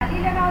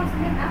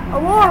A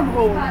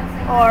wormhole,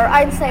 or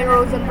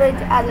Einstein-Rosen bridge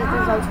as it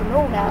is also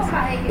known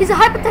as, is a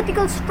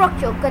hypothetical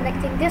structure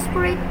connecting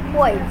disparate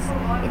points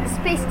in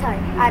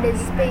space-time and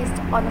is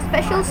based on a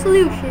special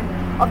solution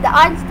of the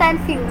Einstein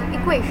field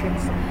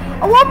equations.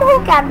 A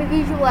wormhole can be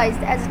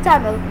visualized as a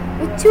tunnel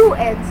with two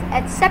ends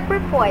at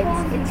separate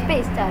points in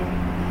space-time.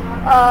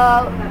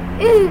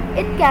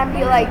 It can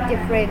be like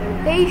different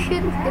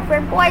locations,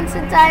 different points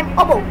in time,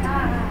 or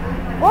both.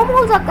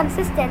 Wormholes are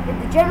consistent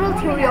with the general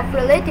theory of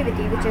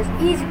relativity, which is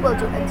E is equal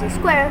to mc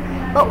square,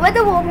 but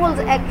whether wormholes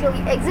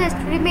actually exist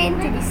remain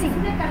to be seen.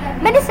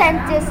 Many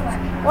scientists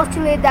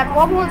postulate that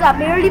wormholes are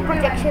merely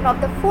projection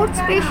of the fourth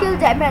spatial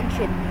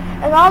dimension,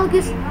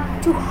 analogous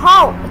to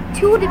how a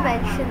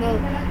two-dimensional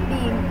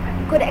being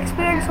could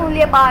experience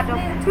only a part of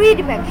a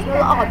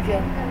three-dimensional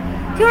object.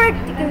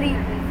 Theoretically,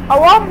 a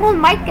wormhole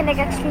might connect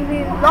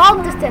extremely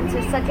long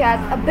distances such as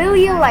a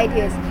billion light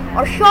years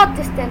or short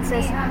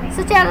distances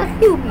such as a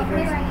few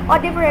meters or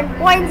different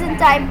points in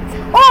time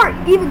or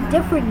even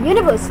different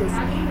universes.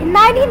 In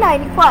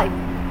 1995,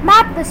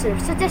 Matt Visser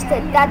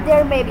suggested that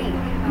there may be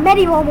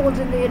many wormholes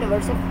in the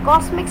universe if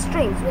cosmic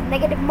streams with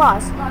negative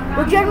mass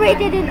were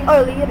generated in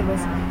early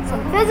universe.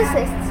 Some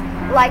physicists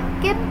like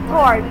Kip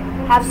Thorne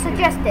have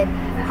suggested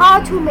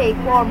how to make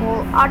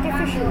wormhole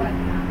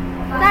artificially.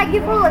 Thank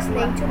you for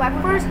listening to my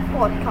first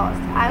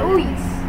podcast. I'm Luis.